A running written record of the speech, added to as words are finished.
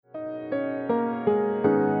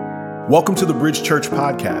Welcome to the Bridge Church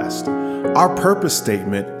podcast. Our purpose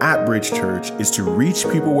statement at Bridge Church is to reach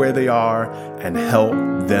people where they are and help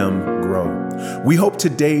them grow. We hope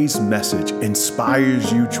today's message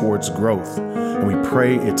inspires you towards growth, and we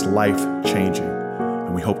pray it's life-changing.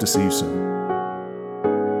 And we hope to see you soon.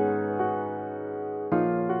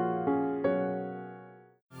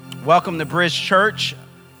 Welcome to Bridge Church.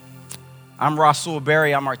 I'm Rasool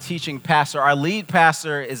Berry. I'm our teaching pastor. Our lead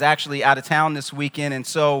pastor is actually out of town this weekend, and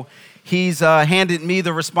so he's handed me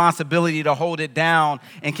the responsibility to hold it down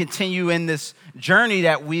and continue in this journey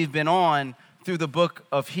that we've been on through the book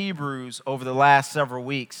of Hebrews over the last several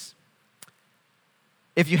weeks.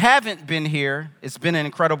 If you haven't been here, it's been an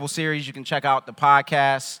incredible series. You can check out the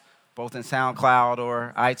podcast, both in SoundCloud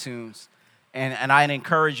or iTunes, and I'd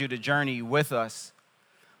encourage you to journey with us.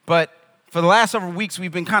 But for the last several weeks,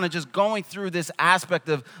 we've been kind of just going through this aspect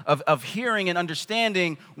of hearing and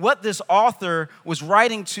understanding what this author was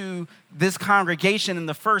writing to this congregation in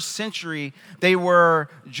the first century. They were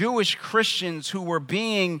Jewish Christians who were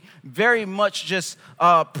being very much just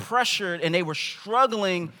pressured, and they were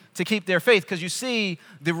struggling to keep their faith. Because you see,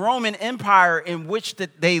 the Roman Empire in which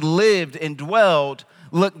that they lived and dwelled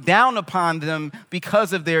looked down upon them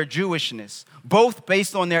because of their Jewishness, both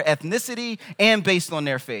based on their ethnicity and based on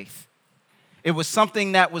their faith. It was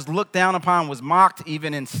something that was looked down upon, was mocked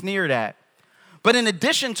even, and sneered at. But in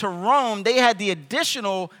addition to Rome, they had the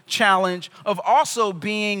additional challenge of also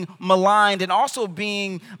being maligned and also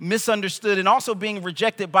being misunderstood and also being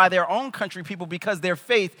rejected by their own country people because their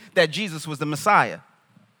faith that Jesus was the Messiah.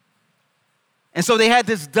 And so they had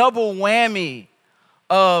this double whammy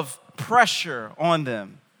of pressure on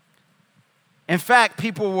them. In fact,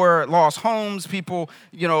 people lost homes, people,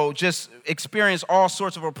 just experienced all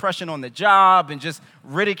sorts of oppression on the job and just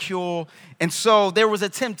ridicule. And so there was a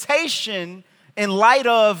temptation in light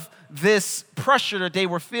of this pressure that they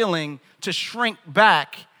were feeling to shrink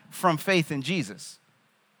back from faith in Jesus.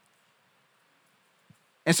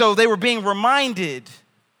 And so they were being reminded,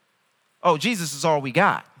 oh, Jesus is all we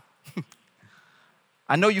got.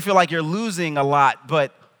 I know you feel like you're losing a lot,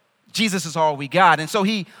 but Jesus is all we got. And so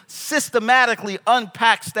he systematically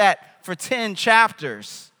unpacks that for 10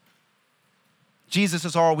 chapters. Jesus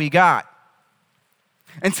is all we got.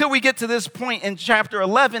 Until we get to this point in chapter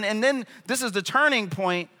 11, and then this is the turning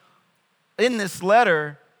point in this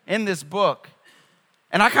letter, in this book.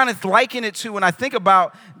 And I kind of liken it to when I think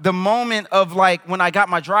about the moment of like when I got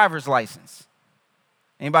my driver's license.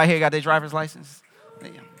 Anybody here got their driver's license?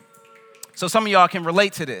 Yeah. So some of y'all can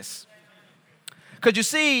relate to this. Because you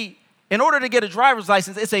see, in order to get a driver's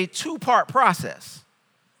license, it's a two-part process.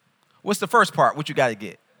 What's the first part? What you got to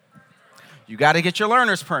get? You got to get your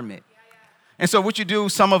learner's permit. And so what you do,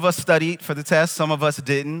 some of us studied for the test, some of us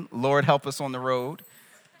didn't. Lord help us on the road.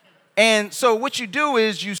 And so what you do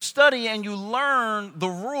is you study and you learn the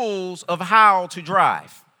rules of how to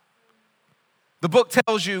drive. The book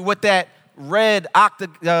tells you what that red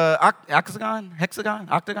octagon,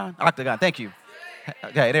 thank you.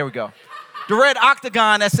 Okay, there we go. The red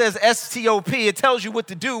octagon that says STOP, it tells you what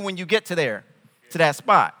to do when you get to that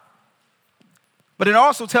spot. But it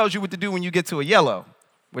also tells you what to do when you get to a yellow,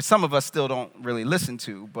 which some of us still don't really listen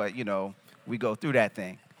to, but, we go through that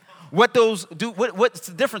thing. What those do? What's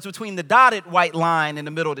the difference between the dotted white line in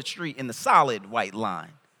the middle of the street and the solid white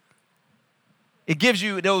line? It gives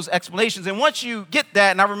you those explanations. And once you get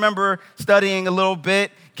that, and I remember studying a little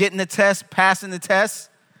bit, getting the test, passing the test,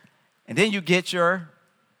 and then you get your...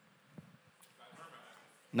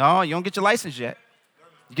 No, you don't get your license yet.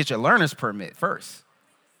 You get your learner's permit first.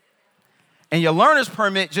 And your learner's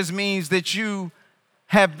permit just means that you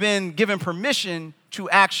have been given permission to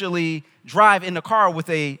actually drive in the car with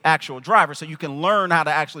an actual driver so you can learn how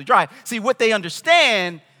to actually drive. See, what they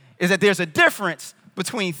understand is that there's a difference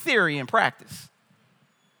between theory and practice.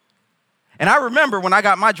 And I remember when I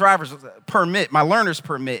got my driver's permit, my learner's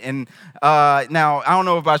permit, and now I don't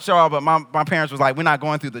know about y'all, but my parents was like, we're not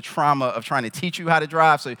going through the trauma of trying to teach you how to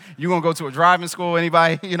drive, so you're going to go to a driving school,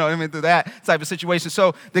 anybody, through that type of situation.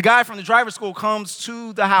 So the guy from the driving school comes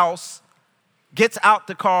to the house, gets out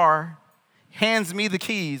the car, hands me the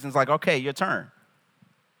keys, and is like, okay, your turn.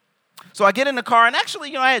 So I get in the car, and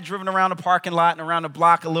actually, I had driven around the parking lot and around the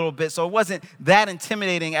block a little bit, so it wasn't that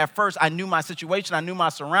intimidating at first. I knew my situation. I knew my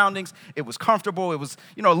surroundings. It was comfortable. It was,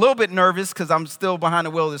 a little bit nervous because I'm still behind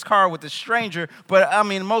the wheel of this car with this stranger, but,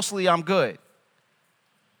 mostly I'm good.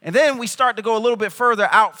 And then we start to go a little bit further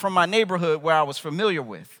out from my neighborhood where I was familiar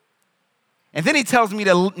with. And then he tells me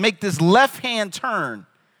to make this left-hand turn,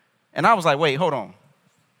 and I was like, wait, hold on.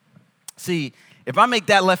 See, if I make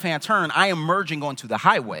that left-hand turn, I am merging onto the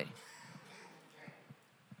highway.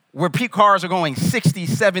 where cars are going 60,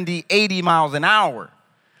 70, 80 miles an hour.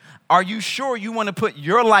 Are you sure you want to put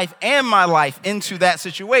your life and my life into that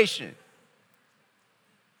situation?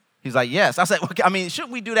 He's like, yes. I said, okay,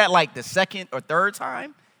 shouldn't we do that like the second or third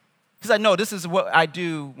time? He's like, no, this is what I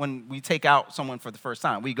do when we take out someone for the first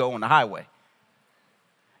time. We go on the highway.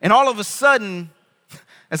 And all of a sudden,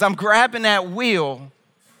 as I'm grabbing that wheel,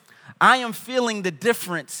 I am feeling the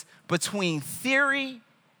difference between theory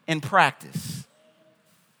and practice.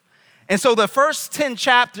 And so the first 10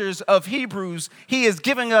 chapters of Hebrews, he is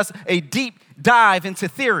giving us a deep dive into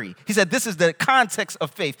theory. He said, this is the context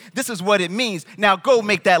of faith. This is what it means. Now go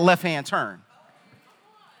make that left-hand turn.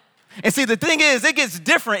 And see, the thing is, it gets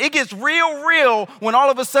different. It gets real when all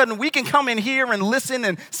of a sudden we can come in here and listen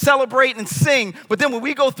and celebrate and sing. But then when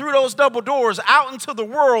we go through those double doors out into the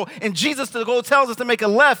world and Jesus tells us to make a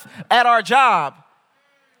left at our job,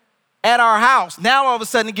 at our house, now all of a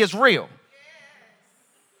sudden it gets real.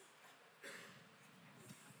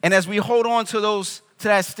 And as we hold on to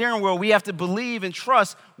that steering wheel, we have to believe and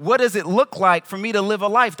trust, what does it look like for me to live a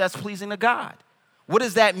life that's pleasing to God? What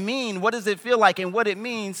does that mean? What does it feel like? And what it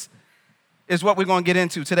means is what we're going to get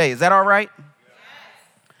into today. Is that all right? Yes.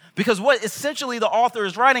 Because what essentially the author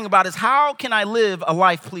is writing about is, how can I live a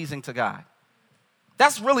life pleasing to God?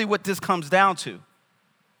 That's really what this comes down to.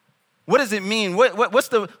 What does it mean? What's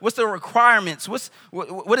the requirements?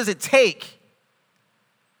 What does it take?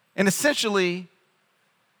 And essentially,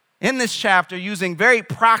 in this chapter, using very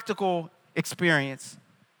practical experience,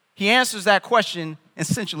 he answers that question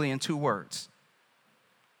essentially in 2 words.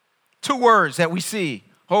 2 words that we see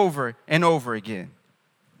over and over again.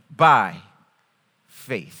 By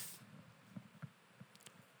faith.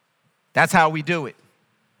 That's how we do it.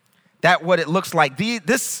 That's what it looks like.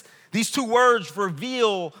 These 2 words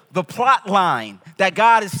reveal the plot line that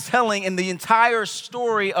God is telling in the entire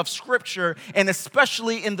story of Scripture, and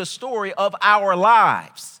especially in the story of our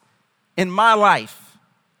lives. In my life,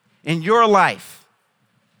 in your life,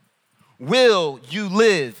 will you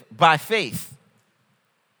live by faith?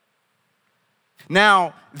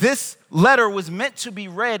 Now, this letter was meant to be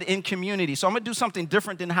read in community. So I'm going to do something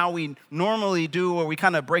different than how we normally do, or we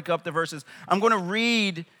kind of break up the verses. I'm going to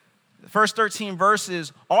read the first 13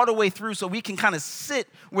 verses all the way through so we can kind of sit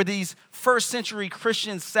where these first century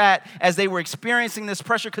Christians sat as they were experiencing this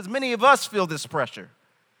pressure, because many of us feel this pressure.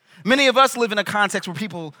 Many of us live in a context where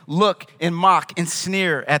people look and mock and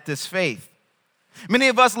sneer at this faith. Many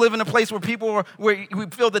of us live in a place where we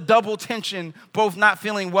feel the double tension, both not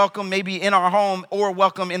feeling welcome maybe in our home or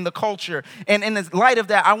welcome in the culture. And in the light of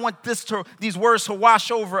that, I want these words to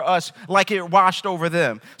wash over us like it washed over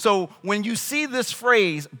them. So when you see this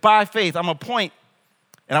phrase, by faith, I'm going to point,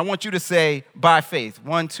 and I want you to say, by faith.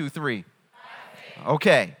 1, 2, 3.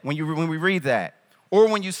 Okay, when we read that. Or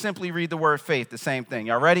when you simply read the word faith, the same thing.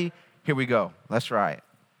 Y'all ready? Here we go. Let's try it.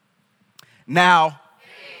 Now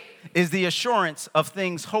is the assurance of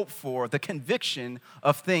things hoped for, the conviction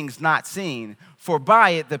of things not seen. For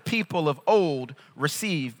by it the people of old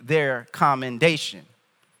received their commendation.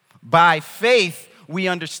 By faith we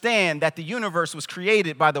understand that the universe was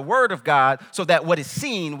created by the word of God, so that what is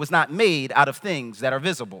seen was not made out of things that are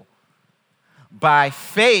visible. By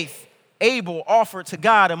faith Abel offered to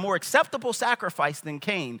God a more acceptable sacrifice than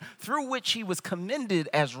Cain, through which he was commended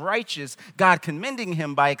as righteous, God commending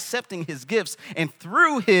him by accepting his gifts. And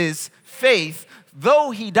through his faith,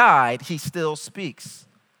 though he died, he still speaks.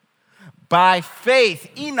 By faith,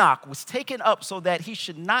 Enoch was taken up so that he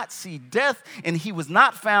should not see death, and he was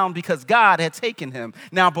not found because God had taken him.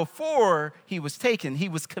 Now, before he was taken, he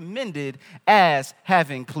was commended as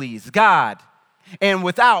having pleased God. And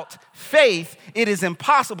without faith, it is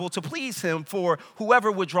impossible to please him, for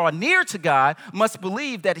whoever would draw near to God must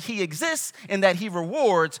believe that he exists and that he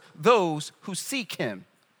rewards those who seek him.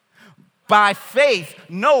 By faith,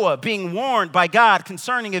 Noah, being warned by God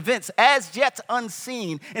concerning events as yet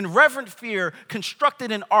unseen, in reverent fear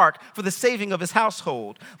constructed an ark for the saving of his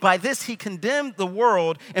household. By this he condemned the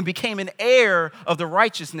world and became an heir of the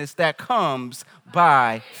righteousness that comes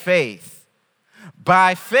by faith.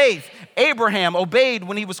 By faith, Abraham obeyed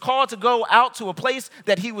when he was called to go out to a place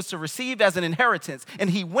that he was to receive as an inheritance, and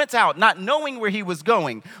he went out not knowing where he was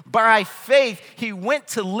going. By faith, he went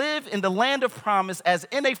to live in the land of promise as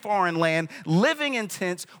in a foreign land, living in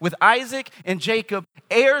tents with Isaac and Jacob,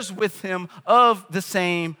 heirs with him of the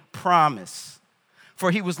same promise.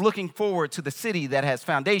 For he was looking forward to the city that has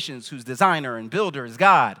foundations, whose designer and builder is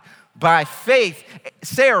God. By faith,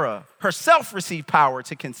 Sarah herself received power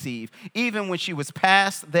to conceive, even when she was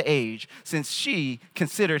past the age, since she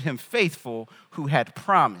considered him faithful who had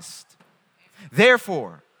promised.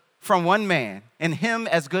 Therefore, from one man, and him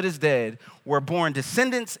as good as dead, were born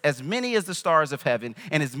descendants as many as the stars of heaven,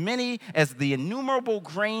 and as many as the innumerable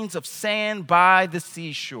grains of sand by the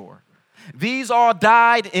seashore. These all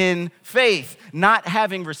died in faith, not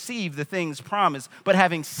having received the things promised, but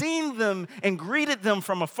having seen them and greeted them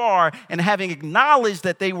from afar, and having acknowledged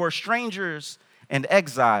that they were strangers and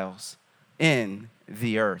exiles in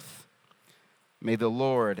the earth. May the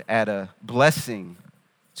Lord add a blessing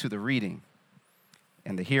to the reading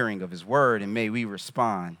and the hearing of his word, and may we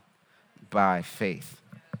respond by faith.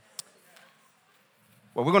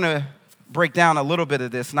 Well, we're going to break down a little bit of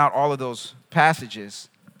this, not all of those passages,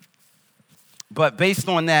 but based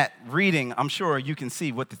on that reading, I'm sure you can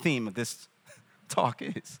see what the theme of this talk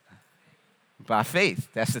is. By faith.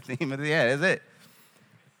 That's the theme of that's it.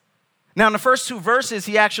 Now, in the first two verses,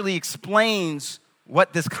 he actually explains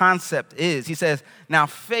what this concept is. He says, now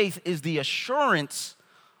faith is the assurance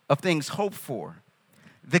of things hoped for,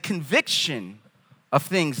 the conviction of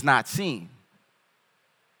things not seen.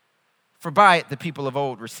 For by it the people of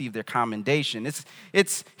old received their commendation.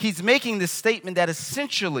 He's making this statement that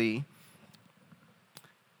essentially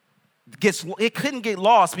it couldn't get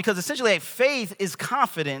lost, because essentially faith is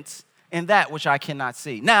confidence in that which I cannot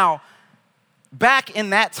see. Now, back in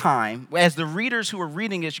that time, as the readers who were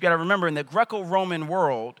reading this, you got to remember, in the Greco-Roman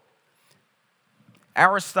world,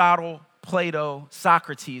 Aristotle, Plato,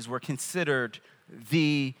 Socrates were considered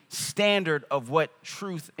the standard of what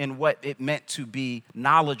truth and what it meant to be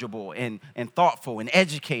knowledgeable and thoughtful and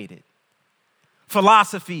educated.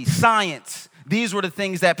 Philosophy, science, these were the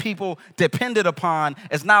things that people depended upon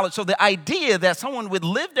as knowledge. So the idea that someone would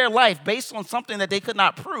live their life based on something that they could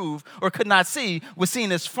not prove or could not see was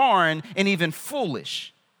seen as foreign and even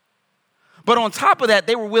foolish. But on top of that,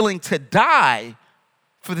 they were willing to die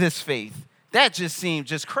for this faith. That just seemed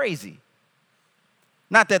just crazy.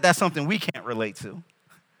 Not that that's something we can't relate to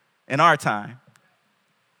in our time.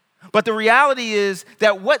 But the reality is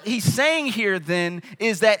that what he's saying here then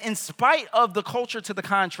is that in spite of the culture to the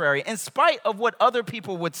contrary, in spite of what other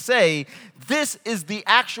people would say, this is the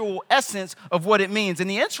actual essence of what it means. And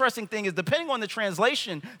the interesting thing is, depending on the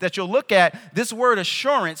translation that you'll look at, this word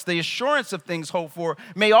assurance, the assurance of things hoped for,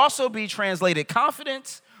 may also be translated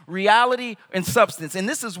confidence, reality, and substance. And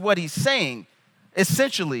this is what he's saying,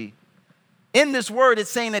 essentially. In this word,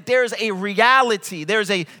 it's saying that there's a reality,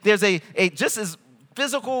 there's a just as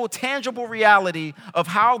physical, tangible reality of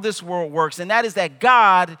how this world works, and that is that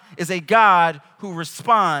God is a God who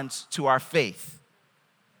responds to our faith.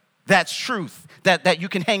 That's truth, that you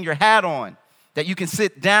can hang your hat on, that you can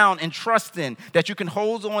sit down and trust in, that you can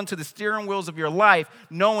hold on to the steering wheels of your life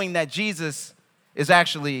knowing that Jesus is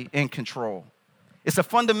actually in control. It's a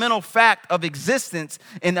fundamental fact of existence,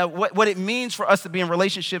 and what it means for us to be in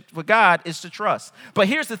relationship with God is to trust. But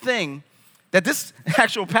here's the thing, that this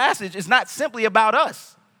actual passage is not simply about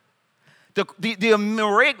us. The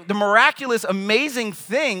miraculous, amazing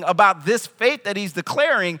thing about this faith that he's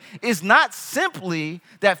declaring is not simply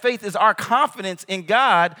that faith is our confidence in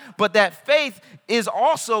God, but that faith is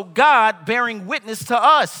also God bearing witness to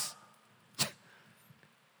us.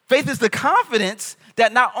 Faith is the confidence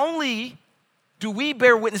that not only do we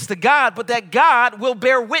bear witness to God, but that God will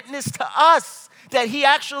bear witness to us, that he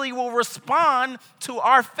actually will respond to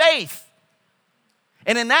our faith.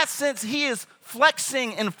 And in that sense, he is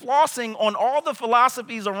flexing and flossing on all the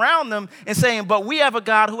philosophies around them and saying, but we have a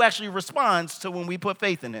God who actually responds to when we put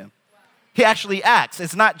faith in him. He actually acts.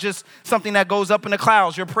 It's not just something that goes up in the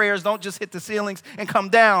clouds. Your prayers don't just hit the ceilings and come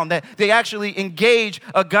down. That they actually engage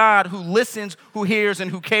a God who listens, who hears, and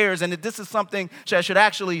who cares. And that this is something that should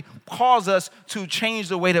actually cause us to change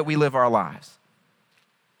the way that we live our lives.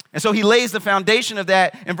 And so he lays the foundation of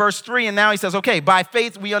that in verse 3, and now he says, okay, by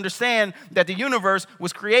faith we understand that the universe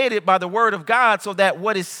was created by the word of God, so that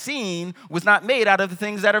what is seen was not made out of the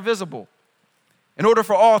things that are visible. In order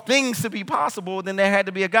for all things to be possible, then there had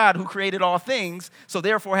to be a God who created all things, so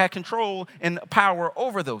therefore had control and power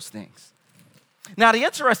over those things. Now, the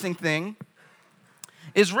interesting thing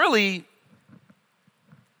is really,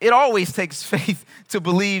 it always takes faith to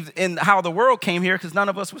believe in how the world came here, because none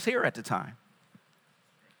of us was here at the time.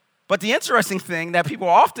 But the interesting thing that people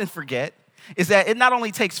often forget is that it not only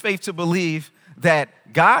takes faith to believe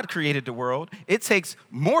that God created the world, it takes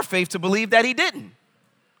more faith to believe that he didn't.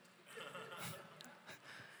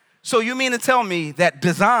 So you mean to tell me that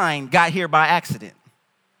design got here by accident?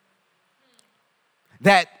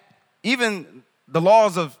 That even the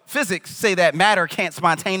laws of physics say that matter can't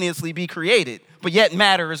spontaneously be created, but yet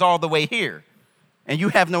matter is all the way here, and you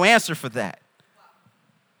have no answer for that.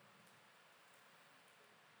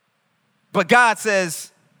 But God says,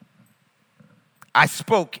 I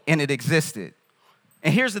spoke and it existed.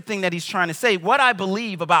 And here's the thing that he's trying to say. What I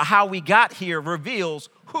believe about how we got here reveals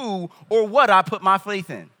who or what I put my faith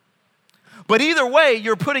in. But either way,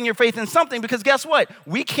 you're putting your faith in something because guess what?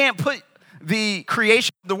 We can't put the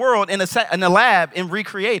creation of the world in a lab and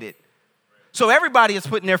recreate it. So everybody is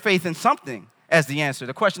putting their faith in something as the answer.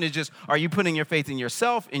 The question is just, are you putting your faith in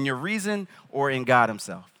yourself, in your reason, or in God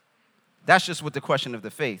himself? That's just what the question of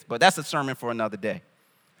the faith. But that's a sermon for another day.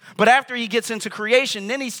 But after he gets into creation,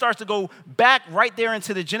 then he starts to go back right there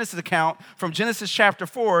into the Genesis account from Genesis chapter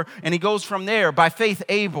 4, and he goes from there. By faith,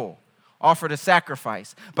 Abel offered a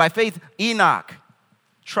sacrifice. By faith, Enoch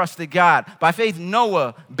trusted God. By faith,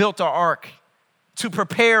 Noah built an ark to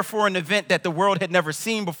prepare for an event that the world had never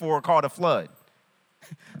seen before called a flood.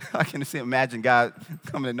 I can imagine God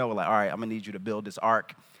coming to Noah like, all right, I'm going to need you to build this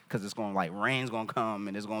ark because it's going to rain's going to come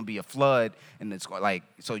and there's going to be a flood and it's going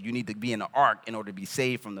so you need to be in the ark in order to be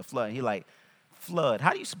saved from the flood. And he like, flood,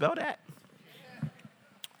 how do you spell that?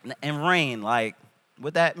 And rain,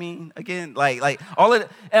 what that mean again? All of it.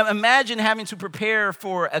 Imagine having to prepare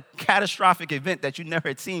for a catastrophic event that you never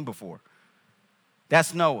had seen before.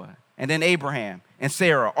 That's Noah. And then Abraham and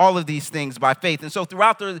Sarah, all of these things by faith. And so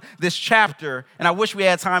throughout this chapter, and I wish we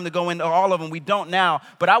had time to go into all of them, we don't now,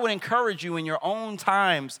 but I would encourage you in your own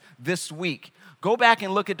times this week, go back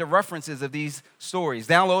and look at the references of these stories.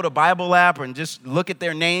 Download a Bible app and just look at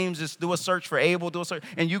their names, just do a search for Abel, do a search,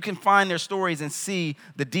 and you can find their stories and see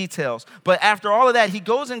the details. But after all of that, he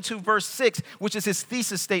goes into verse 6, which is his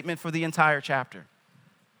thesis statement for the entire chapter.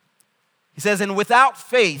 He says, and without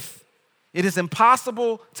faith, it is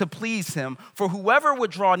impossible to please him, for whoever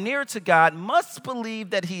would draw near to God must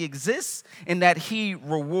believe that he exists and that he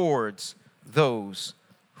rewards those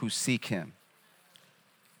who seek him.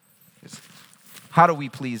 How do we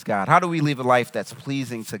please God? How do we live a life that's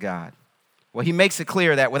pleasing to God? Well, he makes it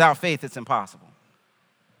clear that without faith, it's impossible.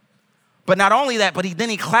 But not only that, but then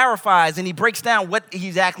he clarifies and he breaks down what he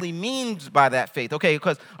exactly means by that faith. Okay,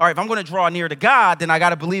 because, all right, if I'm going to draw near to God, then I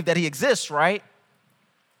got to believe that he exists, right?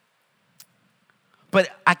 But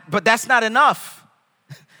that's not enough.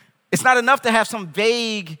 It's not enough to have some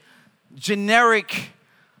vague, generic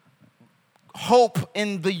hope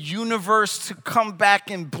in the universe to come back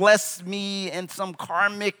and bless me in some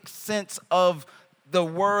karmic sense of the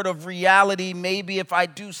word of reality. Maybe if I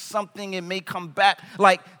do something, it may come back.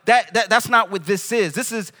 That's not what this is.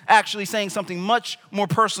 This is actually saying something much more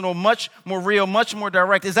personal, much more real, much more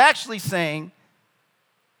direct. It's actually saying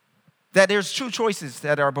that there's two choices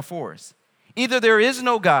that are before us. Either there is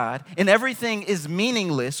no God and everything is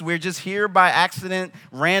meaningless. We're just here by accident,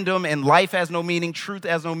 random, and life has no meaning. Truth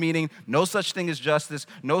has no meaning. No such thing as justice.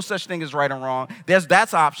 No such thing as right and wrong.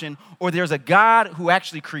 That's option. Or there's a God who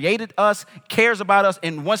actually created us, cares about us,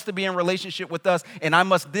 and wants to be in relationship with us, and I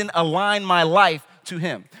must then align my life to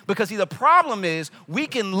him. Because the problem is we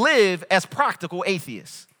can live as practical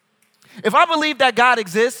atheists. If I believe that God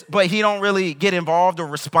exists, but he don't really get involved or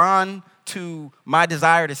respond to my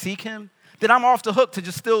desire to seek him, then I'm off the hook to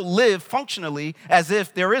just still live functionally as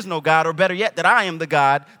if there is no God, or better yet, that I am the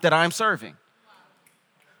God that I'm serving.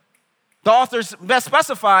 The author best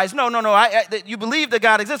specifies, no, you believe that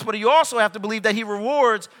God exists, but you also have to believe that he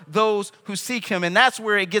rewards those who seek him. And that's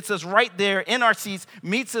where it gets us right there in our seats,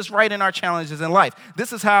 meets us right in our challenges in life.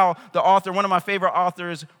 This is how the author, one of my favorite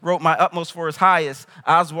authors, wrote My Utmost for His Highest,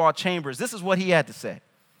 Oswald Chambers. This is what he had to say.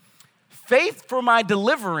 Faith for my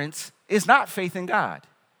deliverance is not faith in God.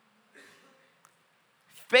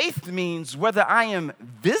 Faith means whether I am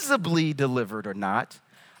visibly delivered or not,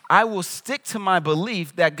 I will stick to my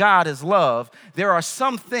belief that God is love. There are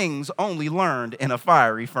some things only learned in a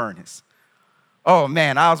fiery furnace. Oh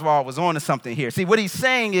man, Oswald was on to something here. See, what he's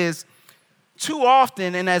saying is, too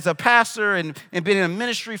often, and as a pastor and been in a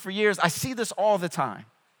ministry for years, I see this all the time.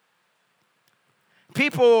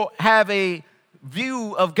 People have a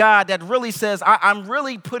view of God that really says, I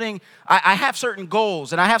have certain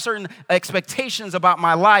goals and I have certain expectations about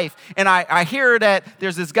my life. And I hear that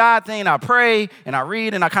there's this God thing, I pray and I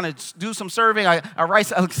read and I kind of do some serving. I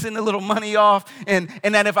send a little money off. And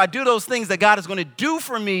that if I do those things, that God is going to do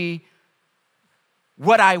for me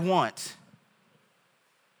what I want.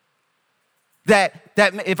 That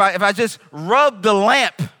if I just rub the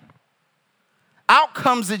lamp, out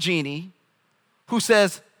comes the genie who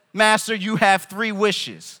says, Master, you have 3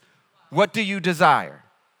 wishes. What do you desire?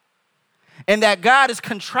 And that God is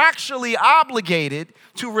contractually obligated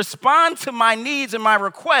to respond to my needs and my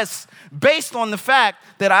requests based on the fact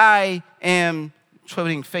that I am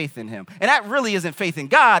putting faith in him. And that really isn't faith in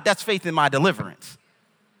God, that's faith in my deliverance.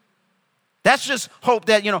 That's just hope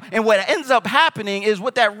that, and what ends up happening is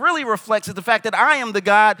what that really reflects is the fact that I am the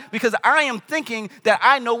God because I am thinking that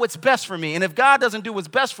I know what's best for me. And if God doesn't do what's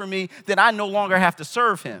best for me, then I no longer have to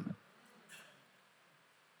serve him.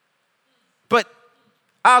 But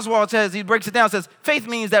Oswald says, he breaks it down, says, faith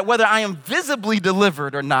means that whether I am visibly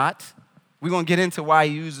delivered or not, we're going to get into why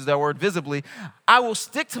he uses that word visibly, I will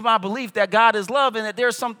stick to my belief that God is love and that there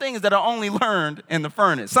are some things that are only learned in the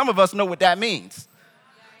furnace. Some of us know what that means.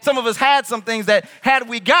 Some of us had some things that had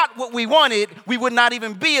we got what we wanted, we would not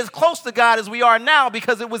even be as close to God as we are now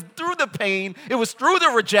because it was through the pain, it was through the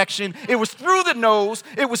rejection, it was through the no's,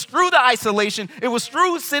 it was through the isolation, it was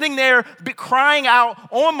through sitting there crying out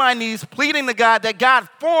on my knees, pleading to God that God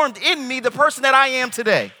formed in me the person that I am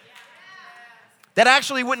today. That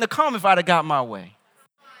actually wouldn't have come if I'd have got my way.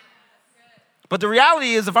 But the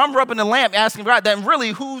reality is if I'm rubbing the lamp asking God, then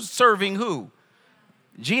really who's serving who?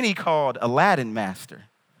 Genie called Aladdin master.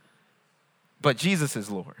 But Jesus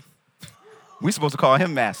is Lord. We're supposed to call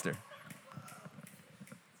him master.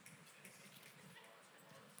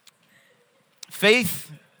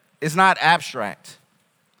 Faith is not abstract,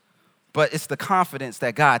 but it's the confidence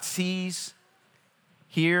that God sees,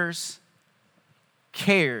 hears,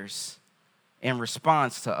 cares, and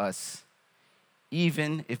responds to us,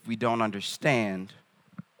 even if we don't understand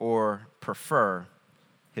or prefer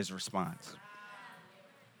his response.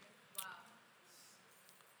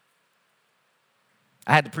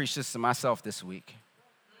 I had to preach this to myself this week.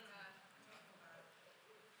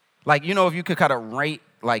 Like, if you could kind of rate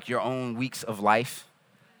like your own weeks of life,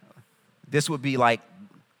 this would be like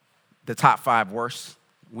the top 5 worst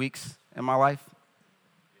weeks in my life.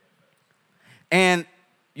 And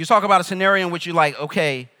you talk about a scenario in which you're like,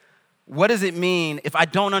 okay, what does it mean if I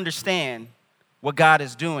don't understand what God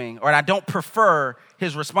is doing or I don't prefer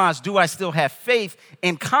his response? Do I still have faith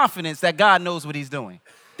and confidence that God knows what he's doing?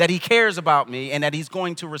 That he cares about me and that he's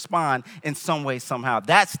going to respond in some way, somehow.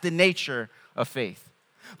 That's the nature of faith.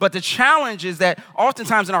 But the challenge is that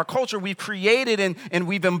oftentimes in our culture, we've created and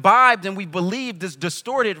we've imbibed and we believe this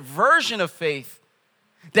distorted version of faith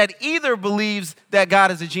that either believes that God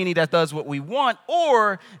is a genie that does what we want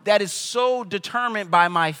or that is so determined by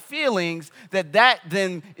my feelings that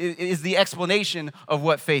then is the explanation of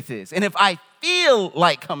what faith is. And if I feel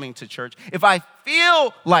like coming to church, if I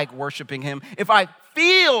feel like worshiping him, if I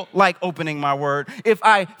feel like opening my word, if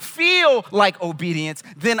I feel like obedience,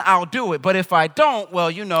 then I'll do it. But if I don't,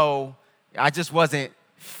 well, I just wasn't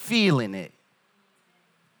feeling it.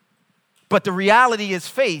 But the reality is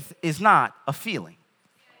faith is not a feeling.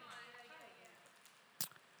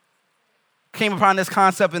 Came upon this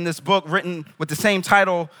concept in this book written with the same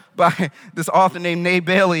title by this author named Nay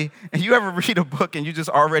Bailey. And you ever read a book and you just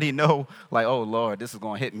already know, like, oh, Lord, this is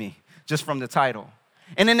going to hit me just from the title.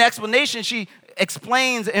 And in the explanation, she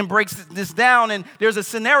explains and breaks this down. And there's a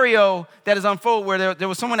scenario that is unfolded where there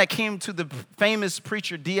was someone that came to the famous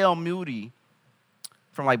preacher D.L. Moody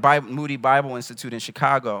from Moody Bible Institute in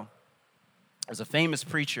Chicago. There's a famous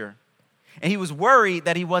preacher. And he was worried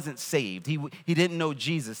that he wasn't saved. He didn't know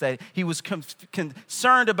Jesus, that he was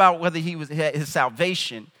concerned about whether he had his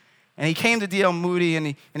salvation. And he came to D.L. Moody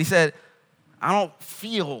and he said, I don't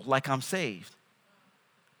feel like I'm saved.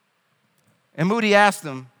 And Moody asked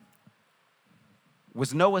him,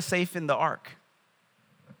 was Noah safe in the ark?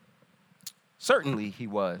 Certainly he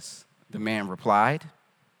was, the man replied.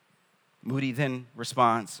 Moody then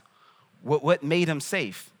responds, what made him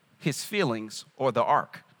safe, his feelings or the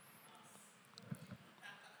ark?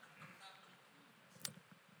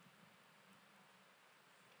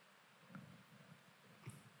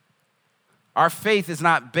 Our faith is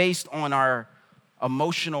not based on our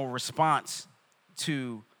emotional response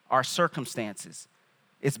to our circumstances.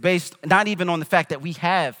 It's based not even on the fact that we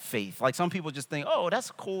have faith. Like some people just think, oh,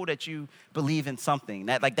 that's cool that you believe in something.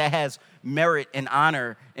 That has merit and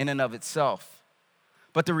honor in and of itself.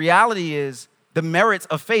 But the reality is the merits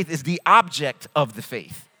of faith is the object of the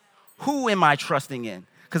faith. Who am I trusting in?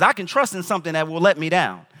 Because I can trust in something that will let me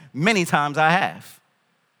down. Many times I have.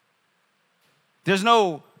 There's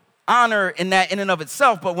no honor in that in and of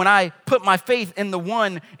itself, but when I put my faith in the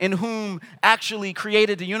one in whom actually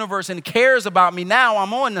created the universe and cares about me, now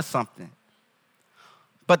I'm on to something.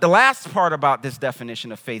 But the last part about this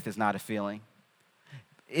definition of faith is not a feeling.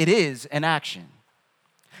 It is an action.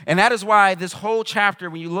 And that is why this whole chapter,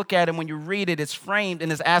 when you look at it, when you read it, it's framed in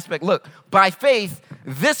this aspect. Look, by faith,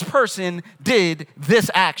 this person did this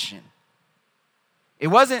action. It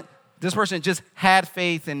wasn't this person just had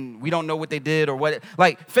faith and we don't know what they did or what.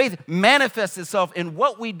 Faith manifests itself in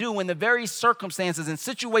what we do in the very circumstances and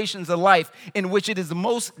situations of life in which it is the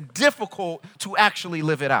most difficult to actually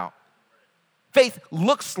live it out. Faith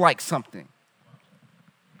looks like something.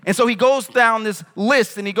 And so he goes down this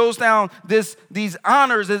list and he goes down these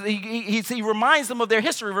honors. He reminds them of their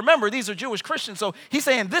history. Remember, these are Jewish Christians. So he's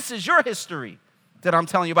saying, this is your history that I'm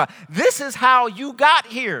telling you about. This is how you got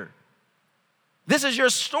here. This is your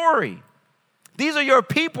story. These are your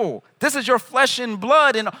people. This is your flesh and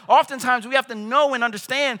blood. And oftentimes we have to know and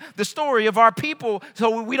understand the story of our people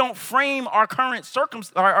so we don't frame our current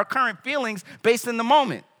our current feelings based in the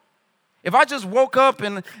moment. If I just woke up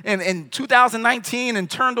in 2019 and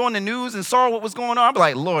turned on the news and saw what was going on, I'd be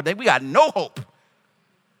like, Lord, we got no hope.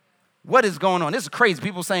 What is going on? This is crazy.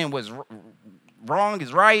 People saying what's wrong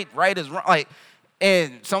is right is wrong. Like,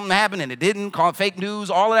 and something happened and it didn't, call it fake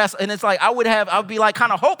news, all of that. And it's like, I'd be like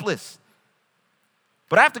kind of hopeless.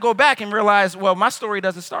 But I have to go back and realize, well, my story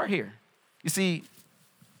doesn't start here. You see,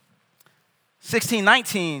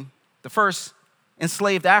 1619, the first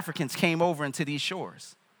enslaved Africans came over into these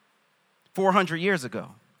shores 400 years ago.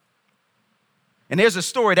 And there's a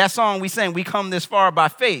story, that song we sang, We Come This Far by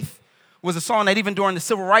Faith, was a song that even during the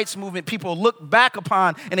civil rights movement, people looked back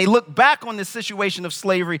upon, and they looked back on this situation of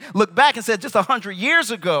slavery, looked back and said, just 100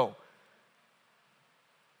 years ago,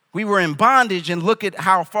 we were in bondage, and look at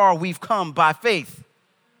how far we've come by faith.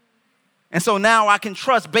 And so now I can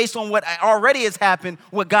trust, based on what already has happened,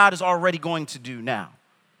 what God is already going to do now.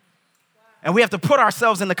 And we have to put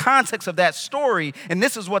ourselves in the context of that story, and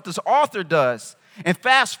this is what this author does. And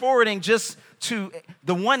fast forwarding just to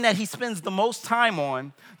the one that he spends the most time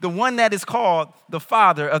on, the one that is called the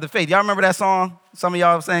father of the faith. Y'all remember that song some of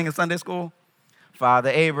y'all sang in Sunday school? Father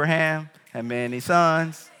Abraham had many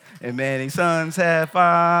sons, and many sons had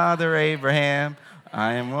Father Abraham.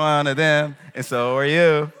 I am one of them, and so are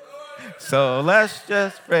you. So let's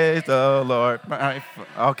just praise the Lord.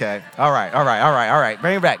 Okay, all right.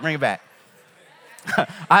 Bring it back.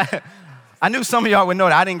 I knew some of y'all would know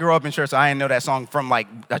that. I didn't grow up in church, so I didn't know that song from like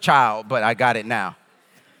a child, but I got it now.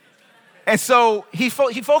 And so he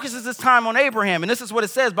focuses his time on Abraham, and this is what it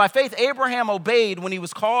says. By faith, Abraham obeyed when he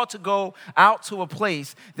was called to go out to a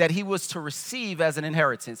place that he was to receive as an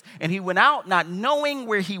inheritance. And he went out not knowing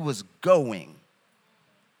where he was going.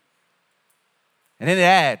 And then it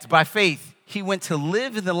adds, by faith, he went to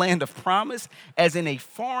live in the land of promise as in a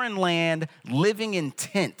foreign land, living in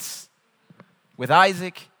tents with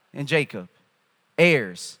Isaac and Jacob,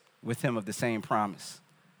 heirs with him of the same promise.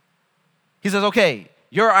 He says, okay,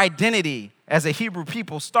 your identity as a Hebrew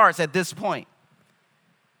people starts at this point.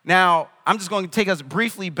 Now, I'm just going to take us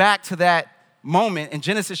briefly back to that moment in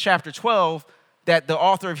Genesis chapter 12 that the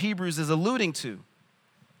author of Hebrews is alluding to.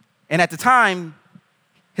 And at the time,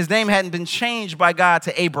 his name hadn't been changed by God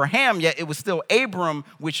to Abraham yet. It was still Abram,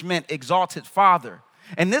 which meant exalted father.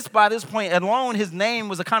 And by this point alone, his name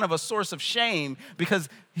was a kind of a source of shame because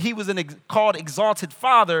he was called exalted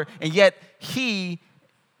father, and yet he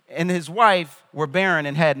and his wife were barren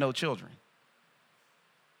and had no children.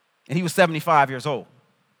 And he was 75 years old.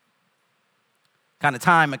 Kind of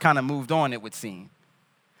time had kind of moved on, it would seem.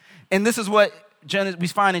 And this is what we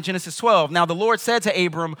find in Genesis 12. Now the Lord said to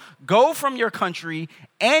Abram, go from your country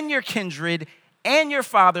and your kindred and your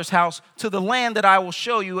father's house to the land that I will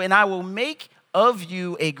show you, and I will make of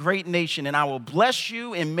you a great nation, and I will bless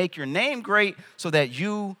you and make your name great so that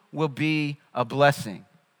you will be a blessing.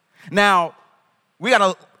 Now, we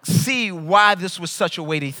got to see why this was such a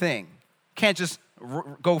weighty thing. Can't just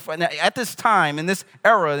go for it. At this time, in this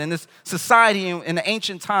era, in this society, in the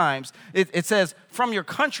ancient times, it says, from your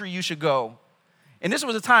country you should go. And this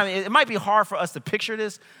was a time, it might be hard for us to picture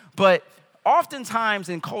this, but oftentimes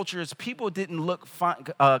in cultures, people didn't look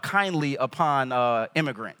kindly upon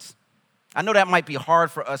immigrants. I know that might be hard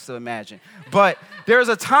for us to imagine, but there's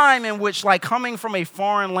a time in which, like, coming from a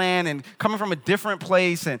foreign land and coming from a different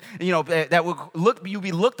place, and you know that would you'd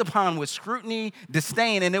be looked upon with scrutiny,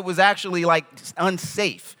 disdain, and it was actually like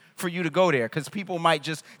unsafe for you to go there because people might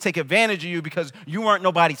just take advantage of you because you weren't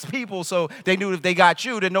nobody's people. So they knew if they got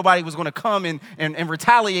you, that nobody was going to come and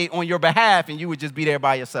retaliate on your behalf, and you would just be there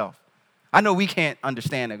by yourself. I know we can't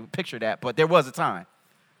understand and picture that, but there was a time.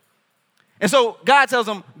 And so God tells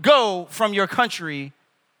them, go from your country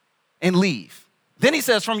and leave. Then he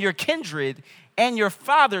says, from your kindred and your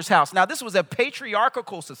father's house. Now, this was a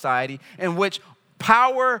patriarchal society in which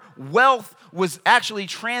power, wealth was actually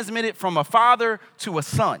transmitted from a father to a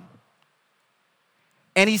son.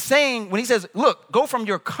 And he's saying, when he says, look, go from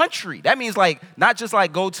your country, that means like, not just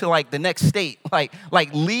like go to like the next state, like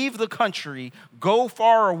leave the country, go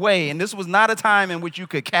far away. And this was not a time in which you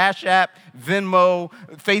could Cash App, Venmo,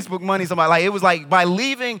 Facebook money, somebody. Like, it was like by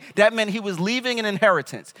leaving, that meant he was leaving an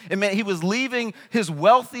inheritance. It meant he was leaving his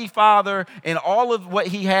wealthy father and all of what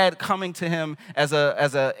he had coming to him as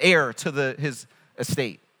a heir to his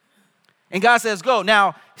estate. And God says, go.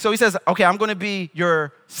 Now, so he says, okay, I'm going to be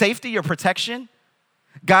your safety, your protection.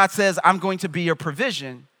 God says, I'm going to be your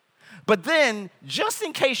provision. But then, just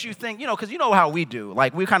in case you think, because you know how we do.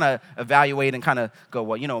 Like, we kind of evaluate and kind of go,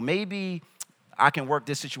 well, maybe I can work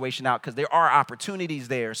this situation out because there are opportunities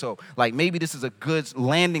there. So, like, maybe this is a good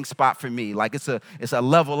landing spot for me. Like, it's a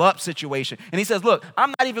level up situation. And he says, look,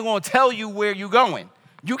 I'm not even going to tell you where you're going.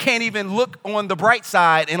 You can't even look on the bright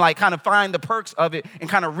side and like kind of find the perks of it and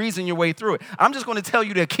kind of reason your way through it. I'm just going to tell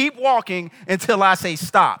you to keep walking until I say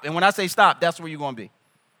stop. And when I say stop, that's where you're going to be.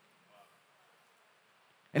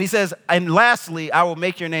 And he says, and lastly, I will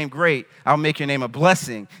make your name great. I'll make your name a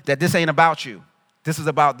blessing, that this ain't about you. This is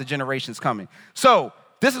about the generations coming. So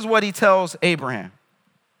this is what he tells Abraham.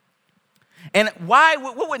 And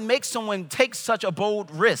what would make someone take such a bold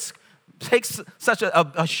risk, take such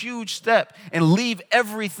a huge step and leave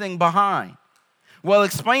everything behind? Well, it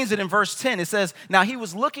explains it in verse 10. It says, now he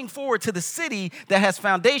was looking forward to the city that has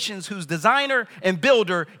foundations, whose designer and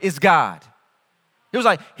builder is God. It was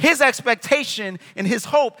like his expectation and his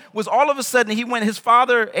hope was all of a sudden he went, his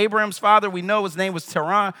father, Abraham's father, we know his name was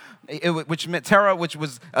Terah, which meant Terah, which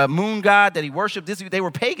was a moon god that he worshiped. They were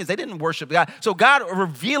pagans. They didn't worship God. So God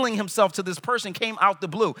revealing himself to this person came out the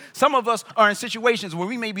blue. Some of us are in situations where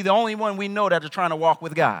we may be the only one we know that are trying to walk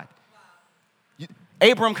with God.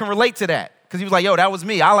 Abram can relate to that. Because he was like, yo, that was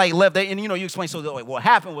me. I like left there. And you explain, so what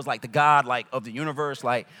happened was like the God like of the universe,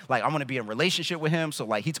 like I'm going to be in a relationship with him. So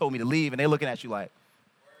like he told me to leave. And they're looking at you like,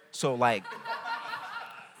 so like,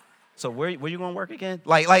 so where you going to work again?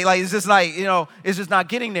 Like it's just like, it's just not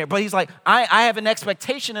getting there. But he's like, I have an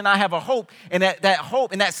expectation and I have a hope. And that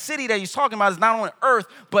hope and that city that he's talking about is not on earth,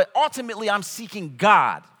 but ultimately I'm seeking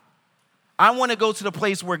God. I want to go to the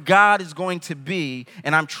place where God is going to be,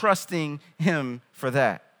 and I'm trusting him for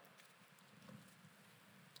that.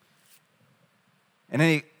 And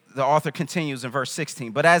then the author continues in verse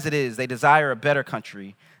 16. But as it is, they desire a better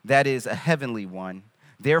country, that is a heavenly one.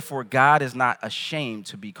 Therefore, God is not ashamed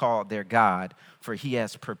to be called their God, for he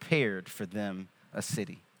has prepared for them a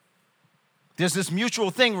city. There's this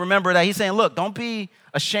mutual thing, remember, that he's saying, look, don't be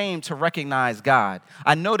ashamed to recognize God.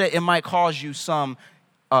 I know that it might cause you some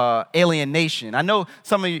alienation. I know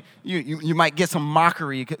some of you might get some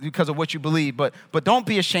mockery because of what you believe, but don't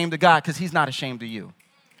be ashamed of God because he's not ashamed of you.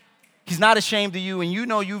 He's not ashamed of you, and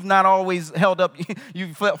you've not always held up.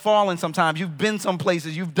 You've fallen sometimes. You've been some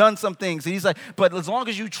places. You've done some things. And he's like, but as long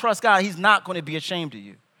as you trust God, he's not going to be ashamed of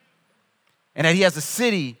you. And that he has a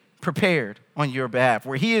city prepared on your behalf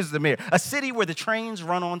where he is the mayor. A city where the trains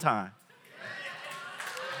run on time.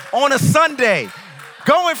 On a Sunday,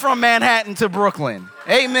 going from Manhattan to Brooklyn.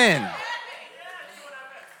 Amen.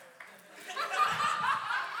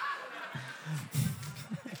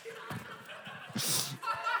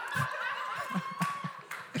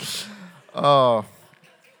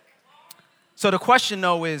 So the question,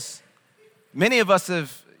 though, is many of us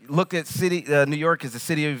have looked at New York as the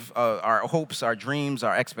city of our hopes, our dreams,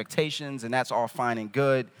 our expectations, and that's all fine and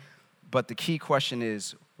good. But the key question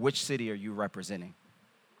is, which city are you representing?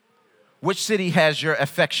 Which city has your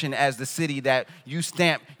affection as the city that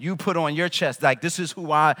you put on your chest? Like, this is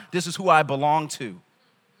who I belong to.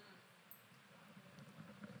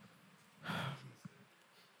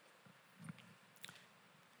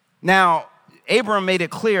 Now, Abram made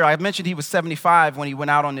it clear. I mentioned he was 75 when he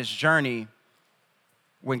went out on this journey,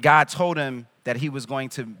 when God told him that he was going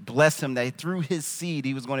to bless him, that through his seed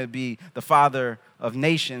he was going to be the father of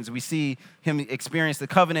nations. We see him experience the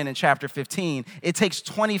covenant in chapter 15. It takes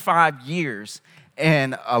 25 years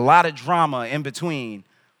and a lot of drama in between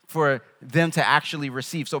for them to actually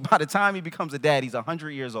receive. So by the time he becomes a dad, he's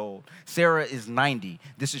 100 years old. Sarah is 90.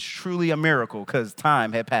 This is truly a miracle because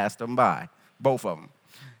time had passed them by, both of them.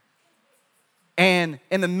 And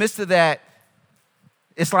in the midst of that,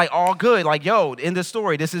 it's like all good. Like, yo, in this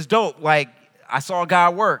story, this is dope. Like, I saw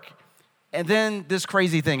God work. And then this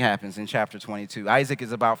crazy thing happens in chapter 22. Isaac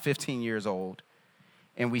is about 15 years old.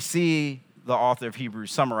 And we see the author of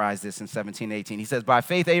Hebrews summarize this in 17:18. He says, by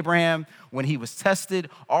faith, Abraham, when he was tested,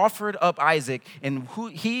 offered up Isaac, and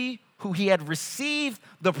he who he had received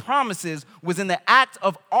the promises, was in the act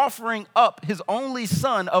of offering up his only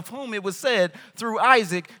son, of whom it was said, through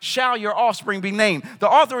Isaac shall your offspring be named. The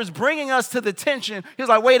author is bringing us to the tension. He's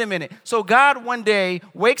like, wait a minute. So God one day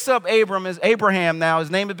wakes up Abraham now,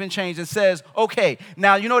 his name has been changed, and says, okay,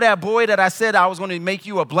 now you know that boy that I said I was going to make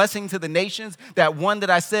you a blessing to the nations, that one that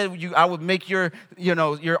I said I would make your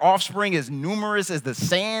offspring as numerous as the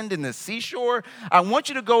sand in the seashore? I want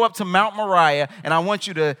you to go up to Mount Moriah, and I want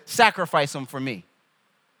you to sacrifice him for me.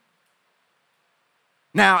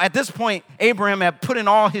 Now, at this point, Abraham had put in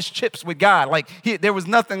all his chips with God. Like, there was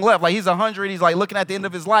nothing left. Like, he's 100. He's like looking at the end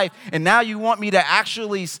of his life. And now you want me to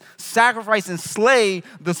actually sacrifice and slay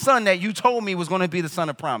the son that you told me was going to be the son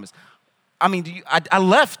of promise. I mean, I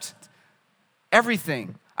left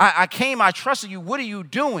everything. I came. I trusted you. What are you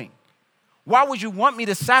doing? Why would you want me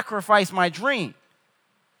to sacrifice my dream?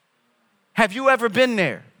 Have you ever been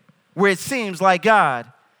there where it seems like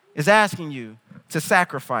God is asking you to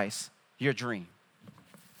sacrifice your dream?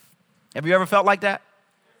 Have you ever felt like that?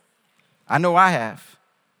 I know I have.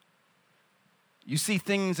 You see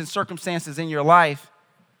things and circumstances in your life,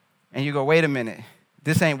 and you go, wait a minute,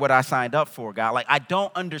 this ain't what I signed up for, God. Like, I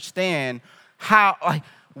don't understand how,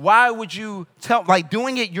 why would you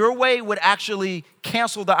doing it your way would actually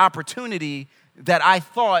cancel the opportunity that I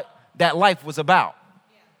thought that life was about.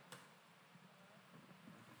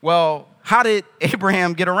 Well, how did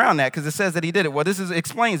Abraham get around that? Because it says that he did it. Well,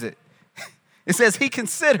 explains it. It says he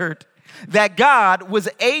considered that God was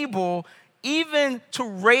able even to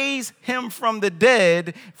raise him from the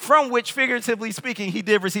dead, from which, figuratively speaking, he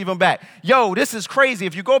did receive him back. Yo, this is crazy.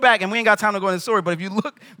 If you go back, and we ain't got time to go into the story, but if you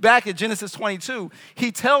look back at Genesis 22,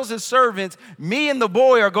 he tells his servants, me and the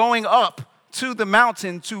boy are going up to the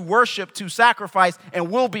mountain to worship, to sacrifice,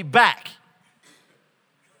 and we'll be back.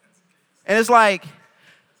 And it's like,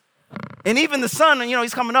 and even the son,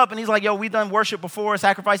 he's coming up and he's like, yo, we done worship before,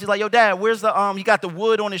 sacrifice. He's like, yo, Dad, where's he got the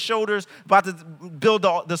wood on his shoulders, about to build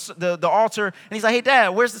the altar. And he's like, hey, Dad,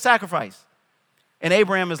 where's the sacrifice? And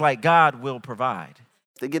Abraham is like, God will provide.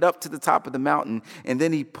 They get up to the top of the mountain, and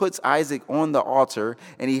then he puts Isaac on the altar,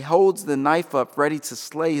 and he holds the knife up ready to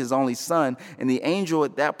slay his only son. And the angel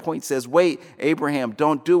at that point says, wait, Abraham,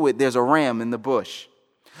 don't do it. There's a ram in the bush.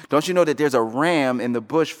 Don't you know that there's a ram in the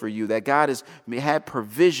bush for you, that God has had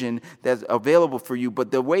provision that's available for you? But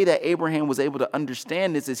the way that Abraham was able to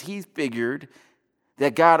understand this is he figured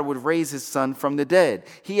that God would raise his son from the dead.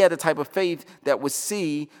 He had a type of faith that would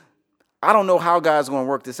see, I don't know how God's going to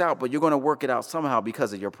work this out, but you're going to work it out somehow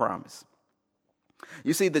because of your promise.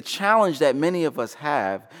 You see, the challenge that many of us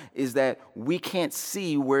have is that we can't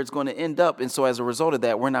see where it's going to end up. And so as a result of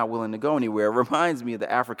that, we're not willing to go anywhere. It reminds me of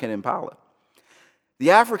the African impala. The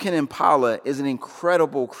African impala is an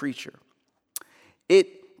incredible creature.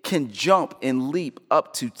 It can jump and leap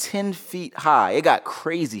up to 10 feet high. It got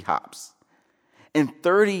crazy hops. And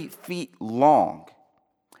 30 feet long.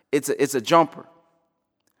 It's a jumper.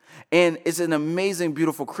 And it's an amazing,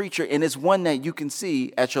 beautiful creature. And it's one that you can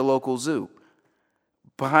see at your local zoo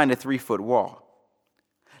behind a 3-foot wall.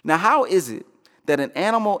 Now, how is it that an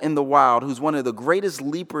animal in the wild who's one of the greatest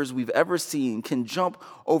leapers we've ever seen can jump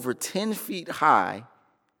over 10 feet high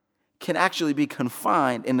can actually be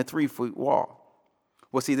confined in the 3-foot wall?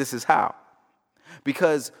 Well, see, this is how.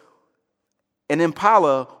 Because an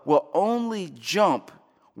impala will only jump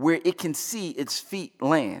where it can see its feet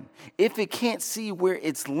land. If it can't see where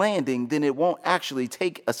it's landing, then it won't actually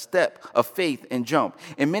take a step of faith and jump.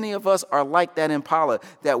 And many of us are like that impala,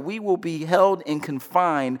 that we will be held and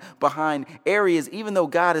confined behind areas, even though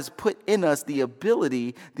God has put in us the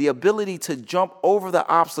ability to jump over the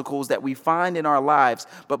obstacles that we find in our lives.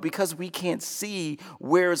 But because we can't see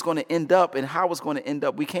where it's going to end up and how it's going to end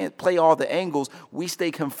up, we can't play all the angles, we stay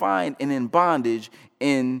confined and in bondage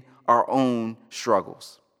in our own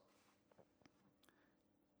struggles.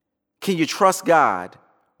 Can you trust God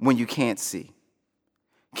when you can't see?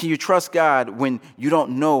 Can you trust God when you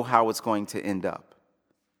don't know how it's going to end up?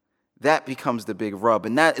 That becomes the big rub,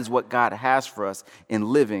 and that is what God has for us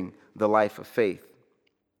in living the life of faith.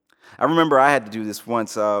 I remember I had to do this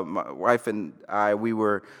once. My wife and I, we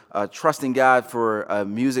were trusting God for a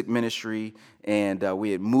music ministry, and we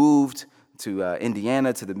had moved to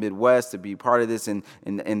Indiana, to the Midwest, to be part of this. And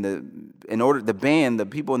the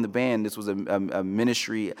people in the band, this was a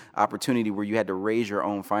ministry opportunity where you had to raise your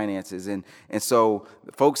own finances. And so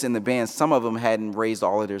folks in the band, some of them hadn't raised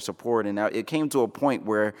all of their support. And it came to a point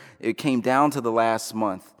where it came down to the last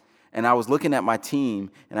month. And I was looking at my team,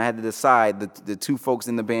 and I had to decide, the two folks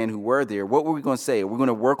in the band who were there, what were we going to say? Are we going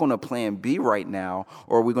to work on a plan B right now,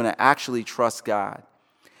 or are we going to actually trust God?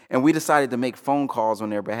 And we decided to make phone calls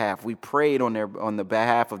on their behalf. We prayed on the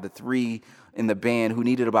behalf of the 3 in the band who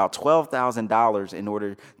needed about $12,000 in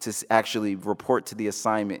order to actually report to the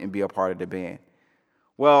assignment and be a part of the band.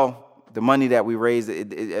 Well, the money that we raised, it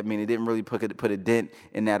didn't really put a dent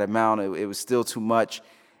in that amount. It was still too much.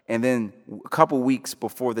 And then a couple weeks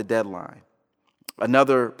before the deadline,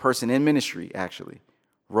 another person in ministry actually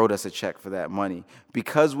wrote us a check for that money.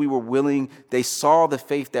 Because we were willing, they saw the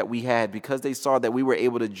faith that we had, because they saw that we were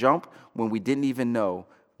able to jump when we didn't even know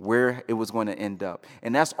where it was going to end up.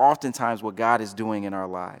 And that's oftentimes what God is doing in our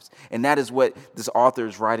lives. And that is what this author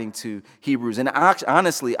is writing to Hebrews. And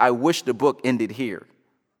honestly, I wish the book ended here,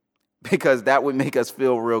 because that would make us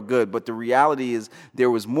feel real good. But the reality is there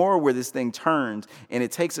was more where this thing turns, and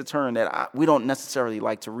it takes a turn that we don't necessarily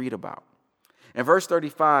like to read about. In verse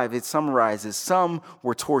 35, it summarizes, some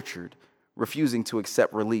were tortured, refusing to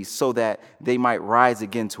accept release so that they might rise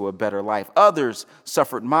again to a better life. Others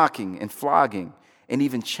suffered mocking and flogging and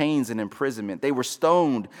even chains and imprisonment. They were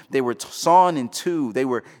stoned. They were sawn in two. They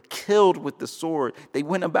were killed with the sword. They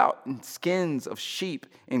went about in skins of sheep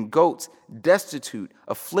and goats, destitute,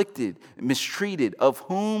 afflicted, mistreated, of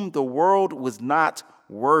whom the world was not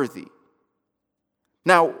worthy.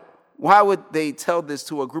 Now, why would they tell this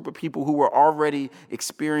to a group of people who were already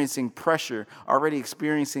experiencing pressure, already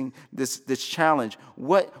experiencing this challenge?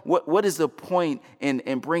 What is the point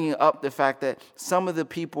in bringing up the fact that some of the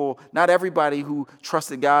people, not everybody who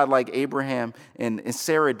trusted God like Abraham and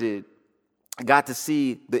Sarah did, got to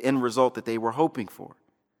see the end result that they were hoping for?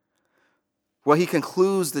 Well, he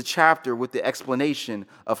concludes the chapter with the explanation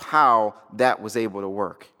of how that was able to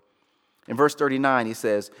work. In verse 39, he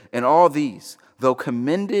says, "And all these, though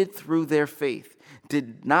commended through their faith,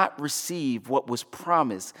 did not receive what was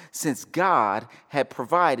promised, since God had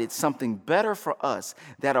provided something better for us,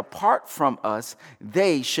 that apart from us,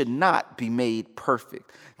 they should not be made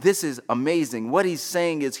perfect." This is amazing. What he's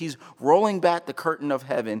saying is he's rolling back the curtain of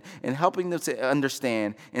heaven and helping them to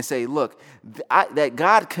understand and say, look, that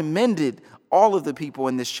God commended all of the people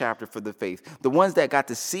in this chapter for the faith. The ones that got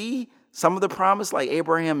to see some of the promise, like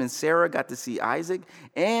Abraham and Sarah got to see Isaac,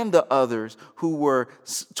 and the others who were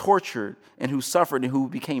tortured and who suffered and who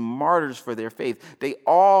became martyrs for their faith. They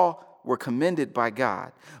all were commended by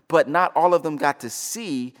God, but not all of them got to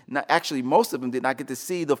see, actually most of them did not get to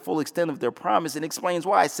see the full extent of their promise, and explains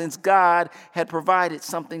why. Since God had provided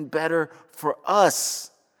something better for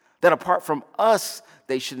us, that apart from us,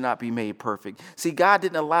 they should not be made perfect. See, God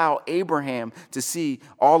didn't allow Abraham to see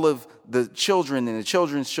all of the children and the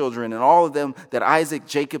children's children and all of them that Isaac,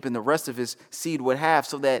 Jacob, and the rest of his seed would have,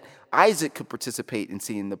 so that Isaac could participate in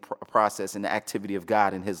seeing the process and the activity of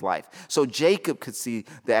God in his life. So Jacob could see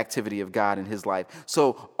the activity of God in his life.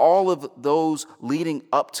 So all of those leading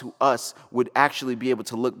up to us would actually be able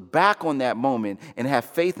to look back on that moment and have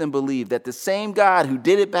faith and believe that the same God who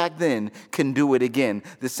did it back then can do it again.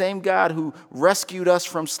 The same God who rescued us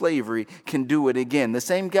from slavery can do it again. The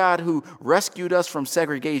same God who rescued us from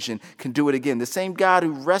segregation can do it again. The same God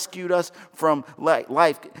who rescued us from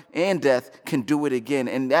life and death can do it again.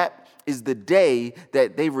 And that is the day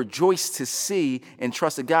that they rejoice to see and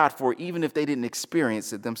trusted God for, even if they didn't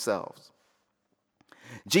experience it themselves.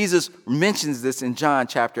 Jesus mentions this in John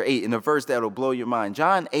chapter 8 in a verse that will blow your mind.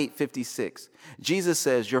 John 8:56. Jesus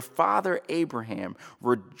says, "Your father Abraham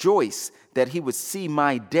rejoiced that he would see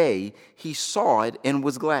my day. He saw it and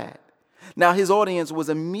was glad." Now, his audience was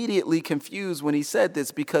immediately confused when he said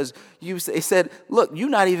this, because they said, "Look, you're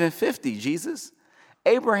not even 50, Jesus.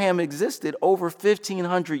 Abraham existed over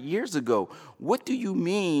 1,500 years ago. What do you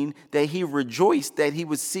mean that he rejoiced that he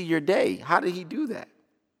would see your day? How did he do that?"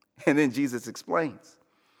 And then Jesus explains.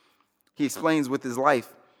 He explains with his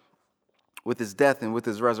life, with his death, and with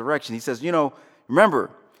his resurrection. He says,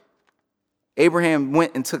 remember, Abraham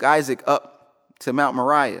went and took Isaac up to Mount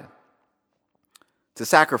Moriah to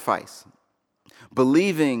sacrifice,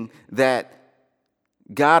 believing that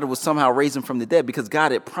God would somehow raise him from the dead, because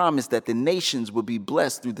God had promised that the nations would be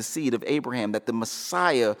blessed through the seed of Abraham, that the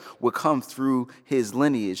Messiah would come through his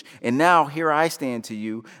lineage. And now here I stand to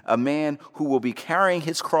you, a man who will be carrying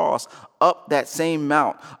his cross up that same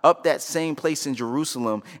mount, up that same place in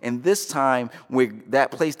Jerusalem, and this time with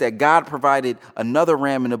that place that God provided another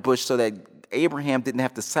ram in the bush so that Abraham didn't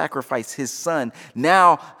have to sacrifice his son.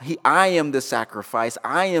 Now I am the sacrifice.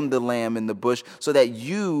 I am the lamb in the bush, so that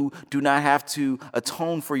you do not have to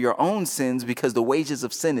atone for your own sins, because the wages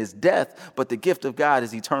of sin is death, but the gift of God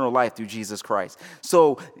is eternal life through Jesus Christ.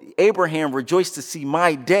 So Abraham rejoiced to see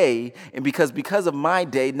my day, and because of my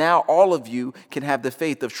day, now all of you can have the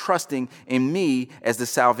faith of trusting in me as the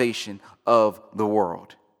salvation of the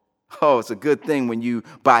world. Oh, it's a good thing when you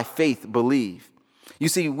by faith believe. You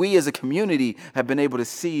see, we as a community have been able to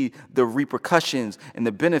see the repercussions and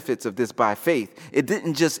the benefits of this by faith. It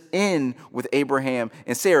didn't just end with Abraham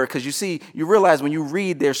and Sarah, because you realize when you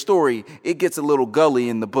read their story, it gets a little gully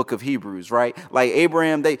in the book of Hebrews, right? Like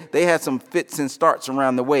Abraham, they had some fits and starts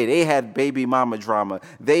around the way. They had baby mama drama.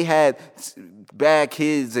 They had bad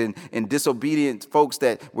kids and disobedient folks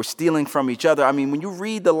that were stealing from each other. I mean, when you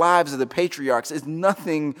read the lives of the patriarchs, it's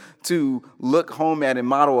nothing to look home at and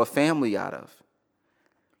model a family out of.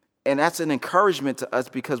 And that's an encouragement to us,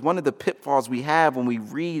 because one of the pitfalls we have when we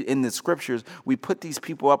read in the scriptures, we put these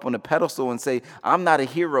people up on a pedestal and say, I'm not a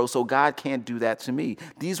hero, so God can't do that to me.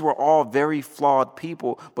 These were all very flawed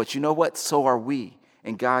people, but you know what? So are we,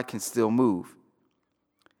 and God can still move.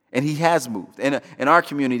 And he has moved. In our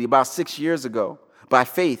community, about 6 years ago, by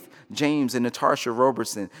faith, James and Natasha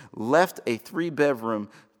Robertson left a 3-bedroom,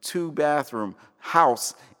 2-bathroom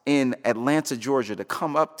house in Atlanta, Georgia, to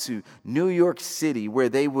come up to New York City, where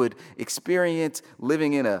they would experience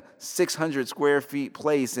living in a 600 square feet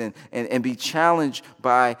place and be challenged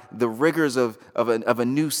by the rigors of a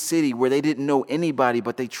new city where they didn't know anybody,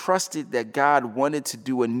 but they trusted that God wanted to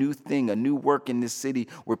do a new thing, a new work in this city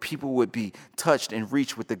where people would be touched and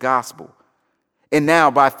reached with the gospel. And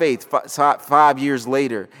now, by faith, 5 years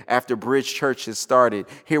later, after Bridge Church has started,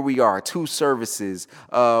 here we are, 2 services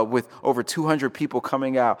with over 200 people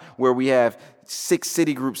coming out, where we have 6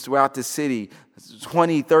 city groups throughout the city,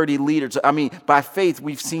 20, 30 leaders. I mean, by faith,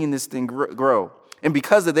 we've seen this thing grow. And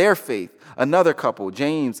because of their faith, another couple,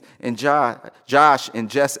 James and Josh and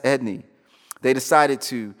Jess Edney, they decided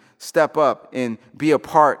to step up and be a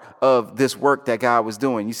part of this work that God was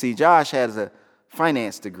doing. You see, Josh has a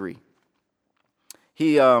finance degree.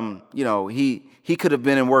 He could have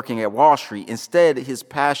been working at Wall Street. Instead, his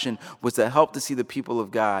passion was to help to see the people of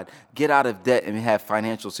God get out of debt and have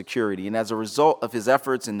financial security. And as a result of his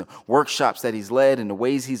efforts and the workshops that he's led and the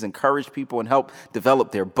ways he's encouraged people and helped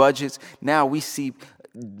develop their budgets, now we see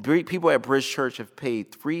people at Bridge Church have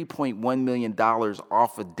paid $3.1 million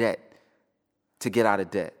off of debt to get out of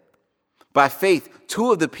debt. By faith,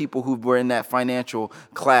 2 of the people who were in that financial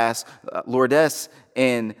class, Lourdes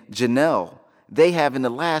and Janelle, they have in the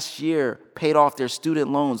last year paid off their student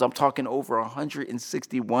loans. I'm talking over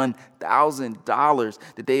 $161,000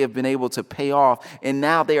 that they have been able to pay off. And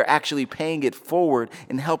now they are actually paying it forward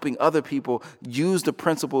and helping other people use the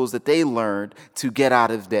principles that they learned to get out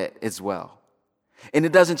of debt as well. And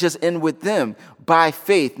it doesn't just end with them. By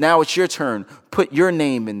faith, now it's your turn. Put your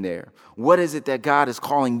name in there. What is it that God is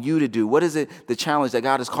calling you to do? What is it, the challenge that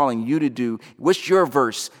God is calling you to do? What's your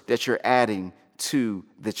verse that you're adding to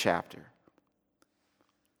the chapter?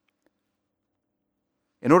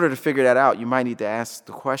 In order to figure that out, you might need to ask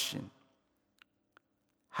the question,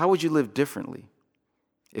 how would you live differently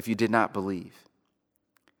if you did not believe?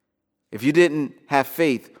 If you didn't have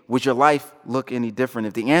faith, would your life look any different?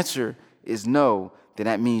 If the answer is no, then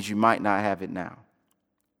that means you might not have it now.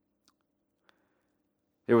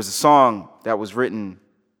 There was a song that was written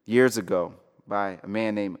years ago by a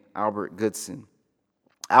man named Albert Goodson.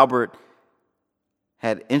 Albert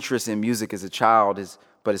had interest in music as a child,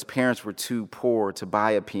 but his parents were too poor to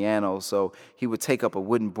buy a piano, so he would take up a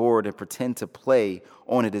wooden board and pretend to play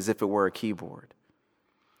on it as if it were a keyboard.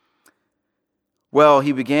 Well,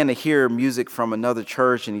 he began to hear music from another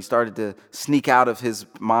church, and he started to sneak out of his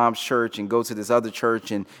mom's church and go to this other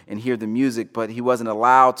church and hear the music, but he wasn't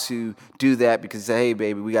allowed to do that because he said, hey,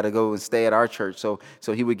 baby, we got to go and stay at our church. So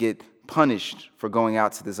he would get punished for going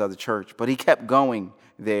out to this other church. But he kept going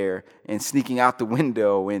there and sneaking out the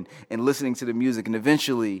window and listening to the music. And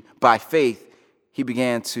eventually, by faith, he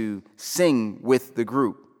began to sing with the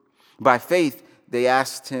group. By faith, they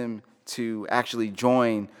asked him to actually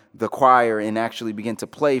join the choir and actually begin to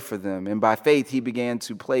play for them. And by faith, he began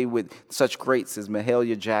to play with such greats as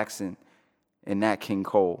Mahalia Jackson and Nat King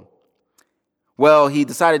Cole. Well, he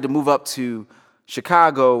decided to move up to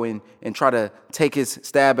Chicago and try to take his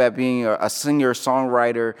stab at being a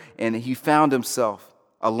singer-songwriter, and he found himself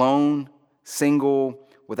alone, single,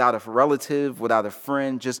 without a relative, without a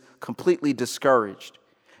friend, just completely discouraged.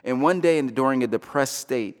 And one day, during a depressed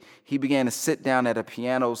state, he began to sit down at a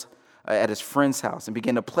piano at his friend's house and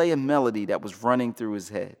began to play a melody that was running through his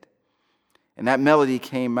head. And that melody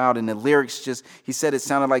came out, and the lyrics he said it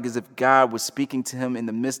sounded like as if God was speaking to him in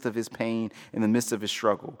the midst of his pain, in the midst of his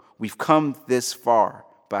struggle. We've come this far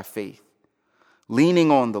by faith,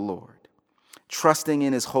 leaning on the Lord, trusting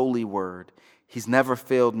in his holy word. He's never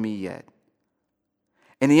failed me yet.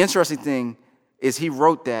 And the interesting thing is he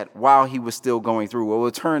wrote that while he was still going through. Well,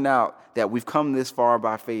 it turned out that We've Come This Far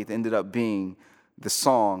by Faith ended up being the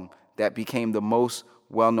song that became the most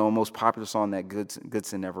well-known, most popular song that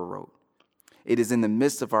Goodson ever wrote. It is in the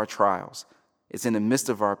midst of our trials, it's in the midst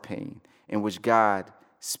of our pain, in which God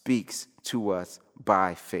speaks to us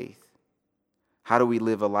by faith. How do we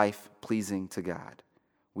live a life pleasing to God?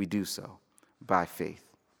 We do so by faith.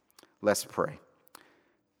 Let's pray.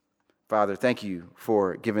 Father, thank you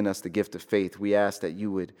for giving us the gift of faith. We ask that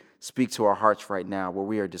you would speak to our hearts right now, where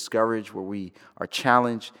we are discouraged, where we are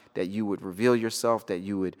challenged, that you would reveal yourself, that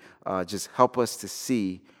you would just help us to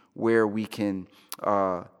see where we can,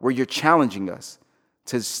 where you're challenging us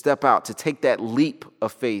to step out, to take that leap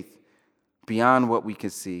of faith beyond what we can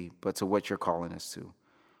see, but to what you're calling us to.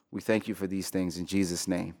 We thank you for these things in Jesus'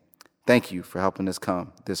 name. Thank you for helping us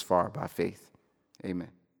come this far by faith. Amen.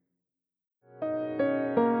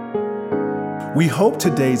 We hope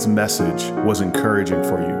today's message was encouraging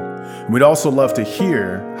for you. We'd also love to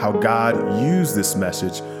hear how God used this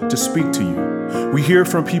message to speak to you. We hear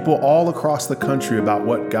from people all across the country about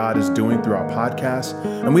what God is doing through our podcast,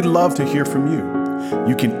 and we'd love to hear from you.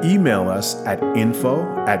 You can email us at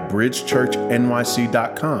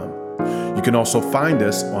info@bridgechurchnyc.com. You can also find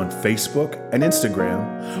us on Facebook and Instagram.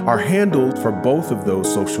 Our handle for both of those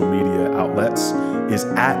social media outlets is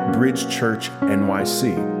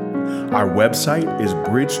 @bridgechurchnyc. Our website is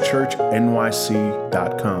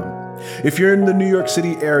bridgechurchnyc.com. If you're in the New York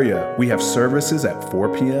City area, we have services at 4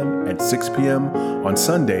 p.m. and 6 p.m. on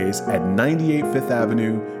Sundays at 98 Fifth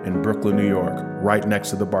Avenue in Brooklyn, New York, right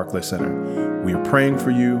next to the Barclays Center. We are praying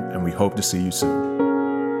for you, and we hope to see you soon.